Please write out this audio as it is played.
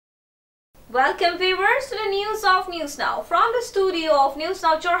Welcome viewers to the News of News Now. From the studio of News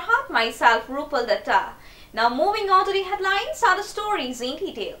Now Jorhat, myself Rupal Datta. Now moving on to the headlines are the stories in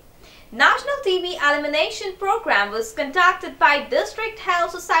detail. National TB Elimination Program was conducted by District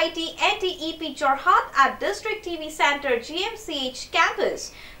Health Society NTEP Jorhat at District TB Center GMCH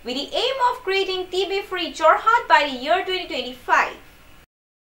campus with the aim of creating TB-free Jorhat by the year 2025.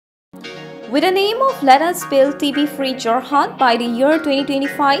 With the aim of Let Us Build TB-Free Jorhat by the year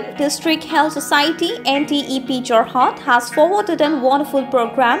 2025, District Health Society NTEP Jorhat has forwarded a wonderful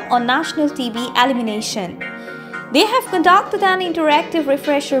program on national TB elimination. They have conducted an interactive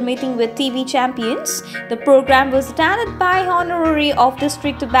refresher meeting with TB champions. The program was attended by Honorary of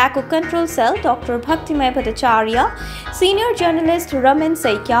District Tobacco Control Cell Dr. Bhaktimay Bhattacharya, Senior Journalist Raman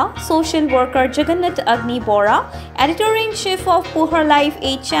Saikya, Social Worker Jagannath Agni Bora, Editor-in-Chief of Puhar Live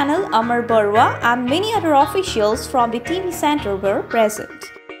 8 Channel Amar Barwa, and many other officials from the TB Center were present.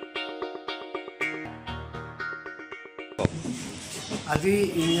 আজি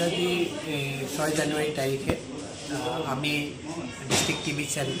ইংৰাজী 6 জানুৱাৰী তাৰিখে আমি district TB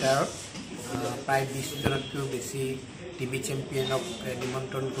চেণ্টাৰত প্ৰায় 20 জনতকৈও বেছি TB চেম্পিয়নক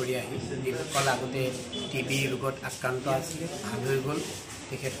নিমন্ত্ৰণ কৰি আহি যিসকল আগতে টিবি ৰোগত আক্ৰান্ত আছিল ভাল হৈ গ'ল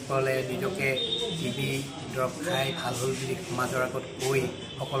তেখেতসকলে নিজকে টিবি ড্ৰপ খাই ভাল হ'ল বুলি সমাজৰ আগত কৈ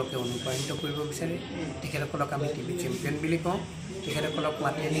সকলোকে অনুপ্ৰাণিত কৰিব বিচাৰে তেখেতসকলক আমি টিবি চেম্পিয়ন বুলি কওঁ তেখেতসকলক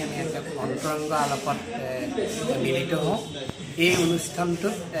মাতি আনি আমি এটা অন্তৰংগ আলাপত মিলিত হওঁ এই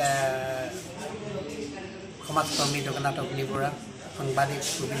অনুষ্ঠানটোত সমাজকৰ্মী জগন্নাথ অগ্নি বৰা সাংবাদিক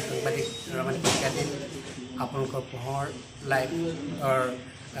প্ৰবীণ সাংবাদিক ৰমান কাকাদেৱ আপোনালোকৰ পোহৰ লাইভৰ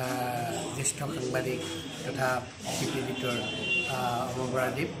জ্যেষ্ঠ সাংবাদিক তথা এডিটৰ অমৰ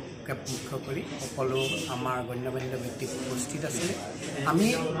বৰাদেৱকে মুখ্য কৰি সকলো আমাৰ গণ্যমান্য ব্যক্তি উপস্থিত আছিলে আমি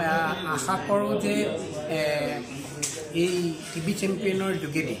আশা কৰোঁ যে এই টিবি চেম্পিয়নৰ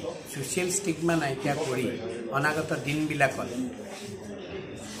যোগেদি ছ'চিয়েল ষ্টিগমা নাইকিয়া কৰি অনাগত দিনবিলাকত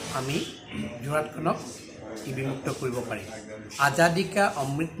আমি যোৰহাটখনক টিবি মুক্ত কৰিব পাৰিম আজাদী কা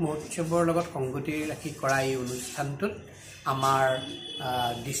অমৃত মহোৎসৱৰ লগত সংগতি ৰাখি কৰা এই অনুষ্ঠানটোত আমাৰ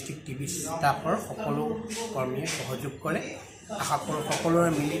ডিষ্ট্ৰিক্ট টিবি ষ্টাফৰ সকলো কৰ্মীয়ে সহযোগ কৰে আশা কৰোঁ সকলোৰে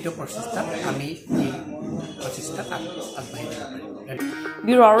মিলিত প্ৰচেষ্টাত আমি এই প্ৰচেষ্টাত আগবাঢ়ি যাব পাৰিম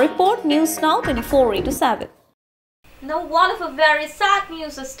Bureau Report News Now 24/7. Now, one of a very sad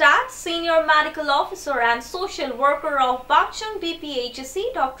news is that Senior Medical Officer and Social Worker of Bakchung BPHC,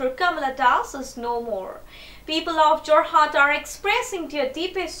 Dr. Kamala Das, is no more. People of Jorhat are expressing their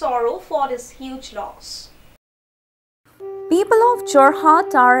deepest sorrow for this huge loss. People of Jorhat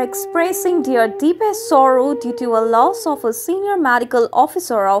are expressing their deepest sorrow due to a loss of a Senior Medical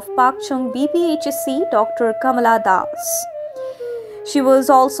Officer of Bakchung BPHC, Dr. Kamala Das. She was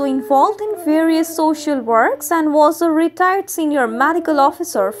also involved in various social works and was a retired senior medical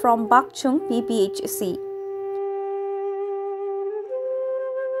officer from Bakchung BPHC.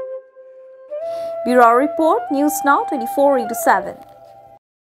 Bureau Report News Now 24/7.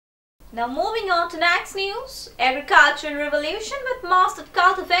 Now moving on to next news, agricultural revolution with mustard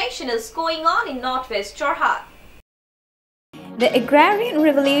cultivation is going on in Northwest Jorhat. The agrarian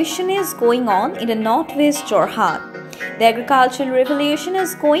revolution is going on in the Northwest Jorhat. The agricultural revolution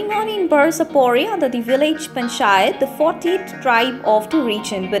is going on in Barsapori under the village Panchayat, the 40th tribe of the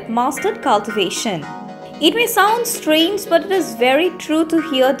region, with mustard cultivation. It may sound strange, but it is very true to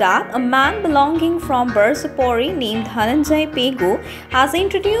hear that a man belonging from Barsapori named Dhananjay Pegu has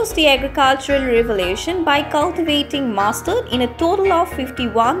introduced the agricultural revolution by cultivating mustard in a total of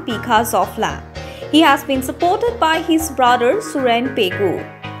 51 bighas of land. He has been supported by his brother Suren Pegu.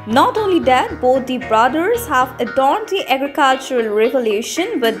 Not only that, both the brothers have adorned the agricultural revolution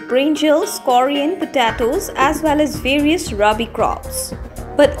with brinjals, corian, potatoes as well as various rabi crops.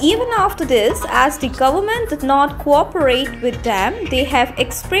 But even after this, as the government did not cooperate with them, they have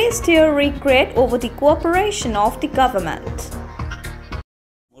expressed their regret over the cooperation of the government.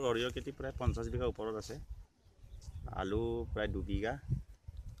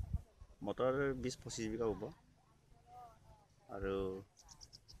 Motor 20-25 বিঘা হ'ব আৰু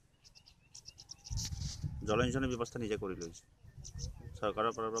জলসিঞ্চনৰ ব্যৱস্থা নিজে কৰি লৈছে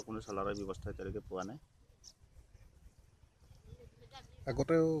চৰকাৰৰ পৰা কোনো চলাৰৰ ব্যৱস্থা এতিয়ালৈকে পোৱা নাই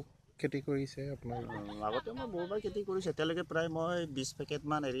আগতেও খেতি কৰিছে আপোনাৰ আগতে মই বহুবাৰ খেতি কৰিছে এতিয়ালৈকে প্ৰায় মই 20 পেকেট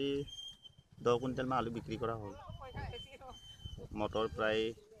মান এৰি 10 কুইণ্টেল মান আলু বিক্ৰী কৰা হ'ল মটৰ প্ৰায়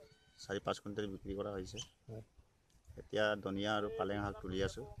 4-5 কুইণ্টেল বিক্ৰী কৰা হৈছে এতিয়া ধনিয়া আৰু পালেং শাক তুলি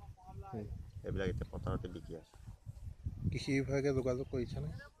আছো এইবিলাক এতিয়া পথাৰতে বিকি আছে কৃষি বিভাগে যোগাযোগ কৰিছে নে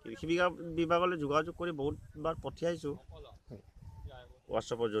কৃষি বিভাগলৈ যোগাযোগ কৰি বহুতবাৰ পঠিয়াইছো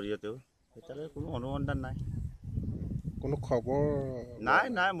হোৱাটছআপৰ জৰিয়তেও এতিয়ালৈ কোনো অনুসন্ধান নাই কোনো খবৰ নাই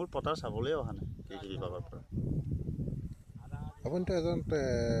নাই মোৰ পথাৰ চাবলৈ অহা নাই কৃষি বিভাগৰ পৰা আপুনিতো এজন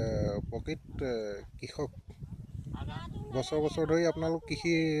প্ৰকৃত কৃষক বছৰ বছৰ ধৰি আপোনালোক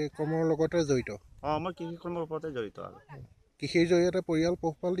কৃষি কৰ্মৰ লগতে জড়িত মই কৃষি কৰ্মৰ ওপৰতে জড়িত আৰু কৃষিৰ জৰিয়তে পৰিয়াল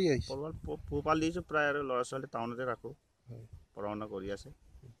পোহপাল দি আহিছে পোহপাল দিছোঁ প্ৰায় আৰু ল'ৰা ছোৱালী টাউনতে ৰাখোঁ পঢ়া শুনা কৰি আছে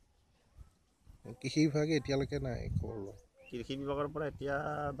কৃষি বিভাগে এতিয়ালৈকে নাই খবৰ লোৱা কৃষি বিভাগৰ পৰা এতিয়া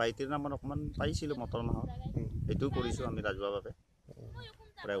 22টিৰ নামত অকণমান পাইছিলোঁ মটৰ মাহত এইটোও কৰিছোঁ আমি ৰাজহুৱাভাৱে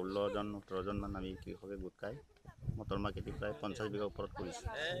প্ৰায় 16-18জন আমি কৃষকে গোট খাই মটৰ মাহ খেতি প্ৰায় 50 বিঘাৰ ওপৰত কৰিছোঁ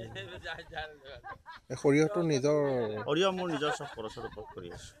সৰিয়হটো নিজৰ সৰিয়হ মোৰ নিজৰ চব খৰচৰ ওপৰত কৰি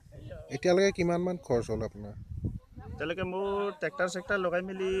আছোঁ এতিয়ালৈকে কিমানমান খৰচ হ'ল আপোনাৰ এতিয়ালৈকে মোৰ ট্ৰেক্টাৰ চেক্টাৰ লগাই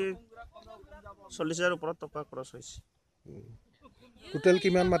মেলি 40,000 ওপৰত টকা খৰচ হৈছে টোটেল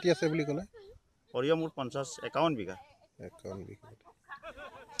কিমান মাটি আছে বুলি ক'লে সৰিয়হ মোৰ 51 বিঘা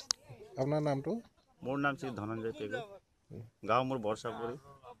আপোনাৰ নামটো মোৰ নাম শ্ৰী ধনঞ্জয় পেগু গাঁও মোৰ বৰচাপুৰী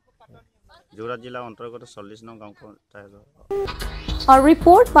যোৰহাট জিলা অন্তৰ্গত 40 নং গাঁও panchayat A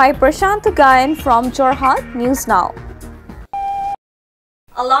report by Prashant Gayan from Jorhat News Now.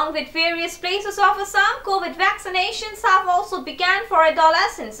 Along with various places of Assam, COVID vaccinations have also begun for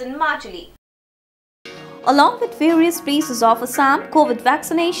adolescents in Majuli. Along with various places of Assam, COVID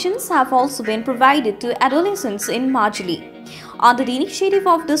vaccinations have also been provided to adolescents in Majuli. Under the initiative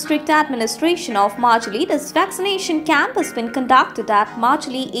of District Administration of Majuli, this vaccination camp has been conducted at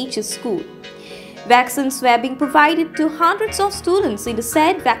Majuli HS School. Vaccines were being provided to hundreds of students in the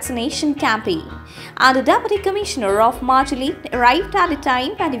said vaccination campaign, and the Deputy Commissioner of Majuli arrived at the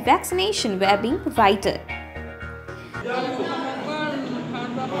time when the vaccination were being provided.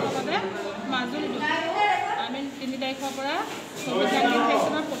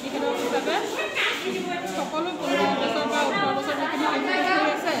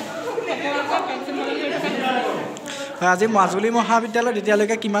 আজি মাজুলী মহাবিদ্যালয়ত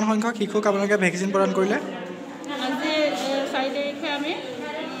এতিয়ালৈকে কিমান সংখ্যক শিশুক আপোনালোকে vaccine প্ৰদান কৰিলে আজি 4 তাৰিখে আমি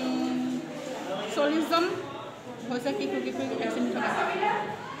 40জন হৈছে শিশু ভেকচিন থকা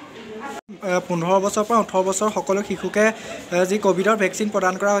 15 বছৰৰ পৰা 18 বছৰ সকলো শিশুকে যি কোভিডৰ ভেকচিন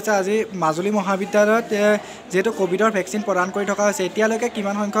প্ৰদান কৰা হৈছে আজি মাজুলী মহাবিদ্যালয়ত যেটো কোভিডৰ ভেকচিন প্ৰদান কৰি থকা হৈছে এতিয়ালৈকে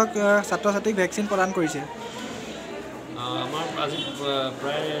কিমান সংখ্যক ছাত্ৰ ছাত্ৰীক ভেকচিন প্ৰদান কৰিছে আমাৰ আজি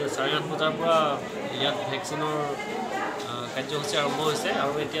প্ৰায় 8:30 বজাৰ পৰা ইয়াত ভেকচিনৰ কাৰ্যসূচী আৰম্ভ হৈছে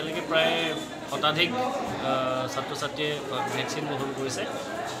আৰু এতিয়ালৈকে প্ৰায় শতাধিক ছাত্ৰ ছাত্ৰীয়ে ভেকচিন গ্ৰহণ কৰিছে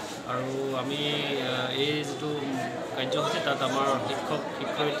আৰু আমি এই যেটো কাৰ্যসূচী তাত আমাৰ শিক্ষক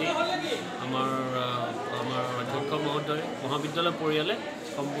শিক্ষয়িত্ৰী আমাৰ অধ্যক্ষ মহোদয় মহাবিদ্যালয় পৰিয়ালে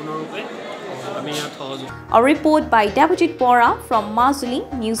সম্পূৰ্ণৰূপে আমি ইয়াত সহযোগ A report by Devajit Bora from Majuli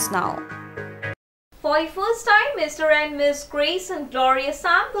News Now. For the first time, Mr. and Ms. Grace and Gloria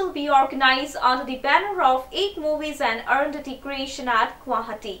Sam will be organized under the banner of Ek Movies and Arundhati Creation at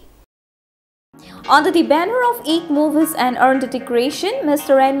Guwahati. Under the banner of Ek Movies and Arundhati Creation,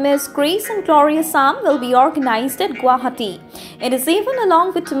 Mr. and Ms. Grace and Gloria Sam will be organized at Guwahati. In this event, along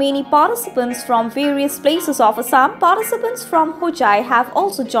with many participants from various places of Assam, participants from Hojai have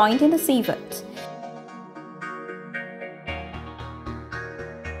also joined in this event.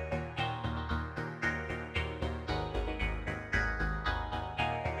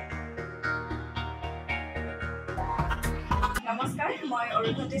 নমস্কাৰ মই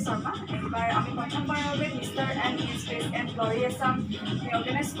অৰুন্ধতী শৰ্মা এবাৰ আমি প্ৰথমবাৰৰ বাবে mister and miss Grace and glory Assam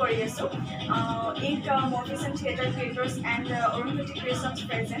organise কৰি আছোঁ এক movies and theatre creators and Arundhati creations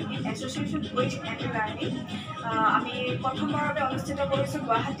present in association with and learning আমি প্ৰথমবাৰৰ বাবে অনুষ্ঠিত কৰিছোঁ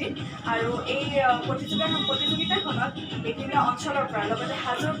গুৱাহাটীত আৰু এই প্ৰতিযোগিতাখনত বিভিন্ন অঞ্চলৰ পৰা লগতে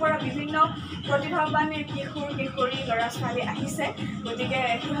হাজোৰ পৰা বিভিন্ন প্ৰতিভাৱান কিশোৰ কিশোৰী ল'ৰা ছোৱালী আহিছে গতিকে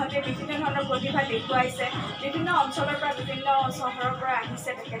সিহঁতে বিভিন্ন ধৰণৰ প্ৰতিভা দেখুৱাইছে বিভিন্ন অঞ্চলৰ পৰা বিভিন্ন চহৰৰ পৰা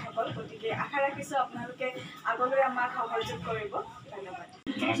আহিছে তেখেতসকল গতিকে আশা ৰাখিছোঁ আপোনালোকে আগলৈ আমাক সহযোগ কৰিব ধন্যবাদ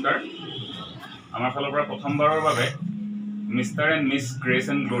নমস্কাৰ আমাৰ ফালৰ পৰা প্ৰথমবাৰৰ বাবে mister and miss Grace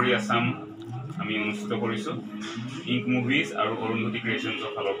and glory Assam আমি অনুষ্ঠিত কৰিছোঁ ইংক মুভিজ আৰু অৰুন্ধতী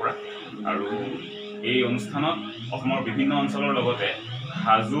ক্ৰিয়েশ্যনছৰ ফালৰ পৰা আৰু এই অনুষ্ঠানত অসমৰ বিভিন্ন অঞ্চলৰ লগতে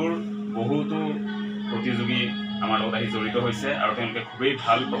হাজোৰ বহুতো প্ৰতিযোগী আমাৰ লগত আহি জড়িত হৈছে আৰু তেওঁলোকে খুবেই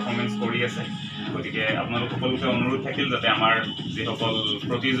ভাল পাৰফৰ্মেঞ্চ কৰি আছে গতিকে আপোনালোক সকলোকে অনুৰোধ থাকিল যাতে আমাৰ যিসকল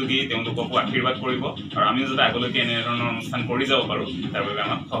প্ৰতিযোগী তেওঁলোককো আশীৰ্বাদ কৰিব আৰু আমি যাতে আগলৈকে এনেধৰণৰ অনুষ্ঠান কৰি যাব পাৰোঁ তাৰ বাবে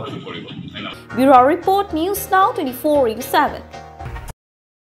আমাক সহযোগ কৰিব ধন্যবাদ Bureau Report News Now 24/7.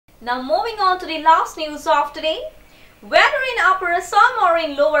 Now moving on to the last news of today. Whether in Upper Assam or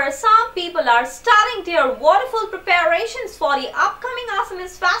in Lower Assam, people are starting their wonderful preparations for the upcoming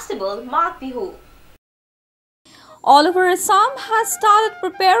Assamese festival, Magh Bihu. All over Assam has started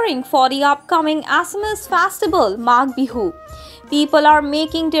preparing for the upcoming Assamese festival, Magh Bihu. People are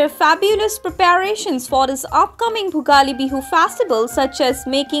making their fabulous preparations for this upcoming Bhogali Bihu festival, such as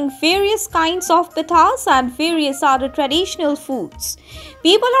making various kinds of pithas and various other traditional foods.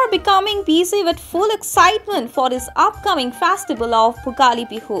 People are becoming busy with full excitement for this upcoming festival of Bhogali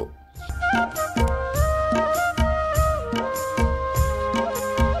Bihu.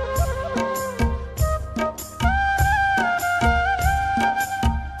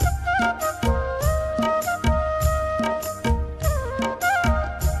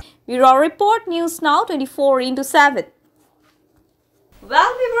 Bureau Report News Now 24/7.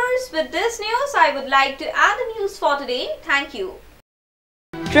 Well viewers, with this news I would like to add the news for today. Thank you.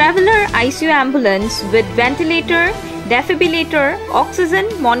 Traveler ICU ambulance with ventilator, defibrillator, oxygen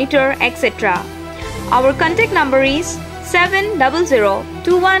monitor, etc. Our contact number is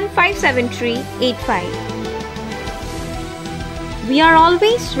 700-21-57385. We are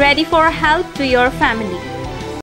always ready for help to your family.